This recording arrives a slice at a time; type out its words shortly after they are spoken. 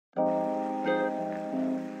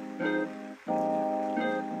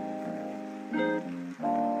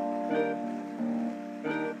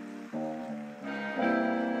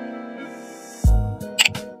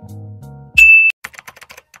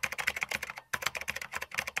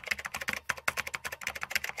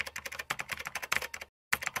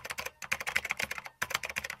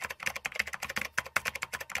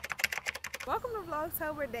welcome to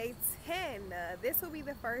Vlogtober day 10. This will be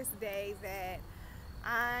the first day that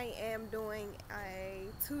I am doing a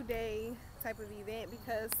 2-day type of event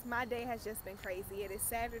because my day has just been crazy. It is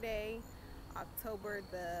Saturday, October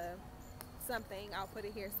the something. I'll put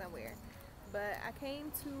it here somewhere. But I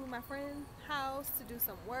came to my friend's house to do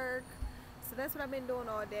some work. So that's what I've been doing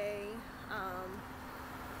all day.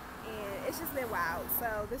 And it's just been wild.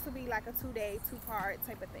 So this will be like a 2-day, 2-part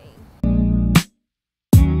type of thing.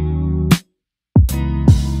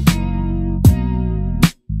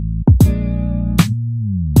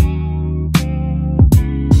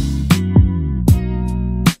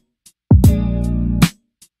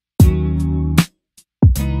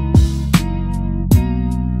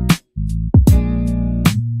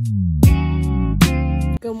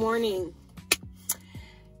 Good morning.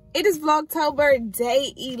 It is Vlogtober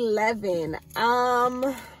day 11.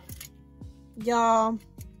 Y'all,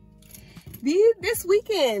 this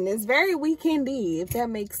weekend is very weekendy, if that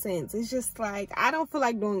makes sense. It's just like I don't feel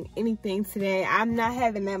like doing anything today. I'm not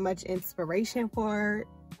having that much inspiration for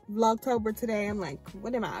Vlogtober today. I'm like,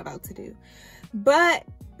 what am I about to do? But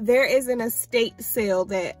there is an estate sale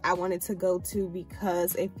that I wanted to go to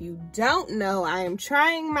because if you don't know, I am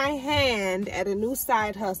trying my hand at a new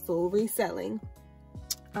side hustle, reselling.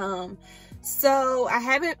 So I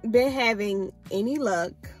haven't been having any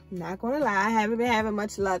luck. I'm not gonna lie, I haven't been having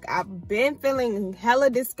much luck. I've been feeling hella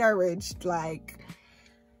discouraged, like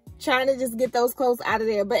trying to just get those clothes out of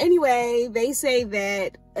there. But anyway, they say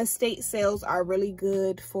that estate sales are really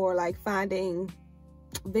good for like finding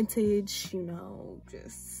vintage, you know,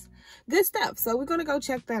 just good stuff. So we're gonna go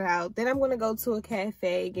check that out. Then I'm gonna go to a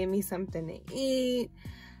cafe, get me something to eat,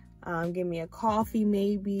 get me a coffee,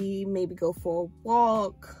 maybe go for a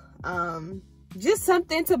walk, just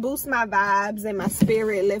something to boost my vibes and my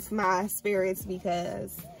spirit, lift my spirits,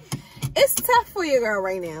 because it's tough for your girl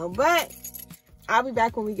right now. But I'll be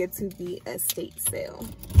back when we get to the estate sale.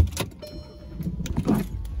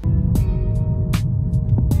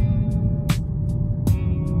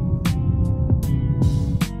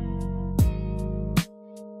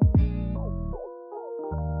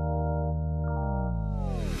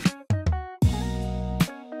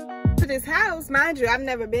 This house, mind you, I've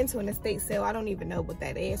never been to an estate sale. I don't even know what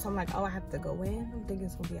that is. So I'm like, oh, I have to go in. I'm thinking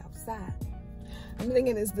it's gonna be outside. I'm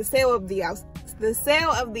thinking it's the sale of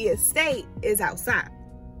the estate is outside,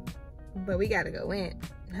 but we gotta go in,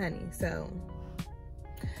 honey. So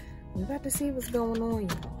we about to see what's going on,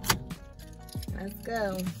 y'all. Let's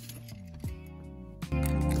go.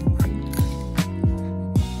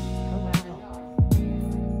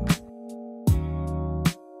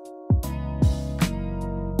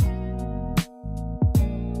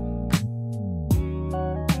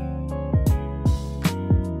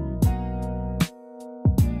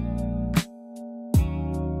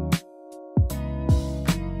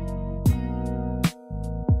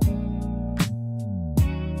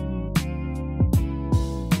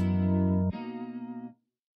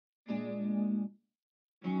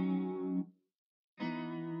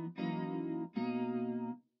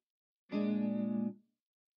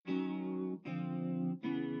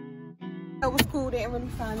 It was cool, didn't really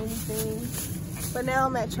find anything. But now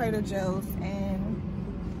I'm at Trader Joe's,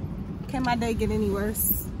 and can my day get any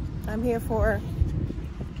worse? I'm here for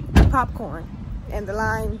popcorn, and the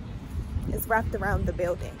line is wrapped around the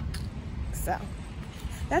building. So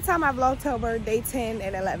that's how my Vlogtober day 10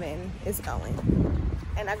 and 11 is going.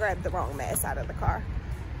 And I grabbed the wrong mess out of the car.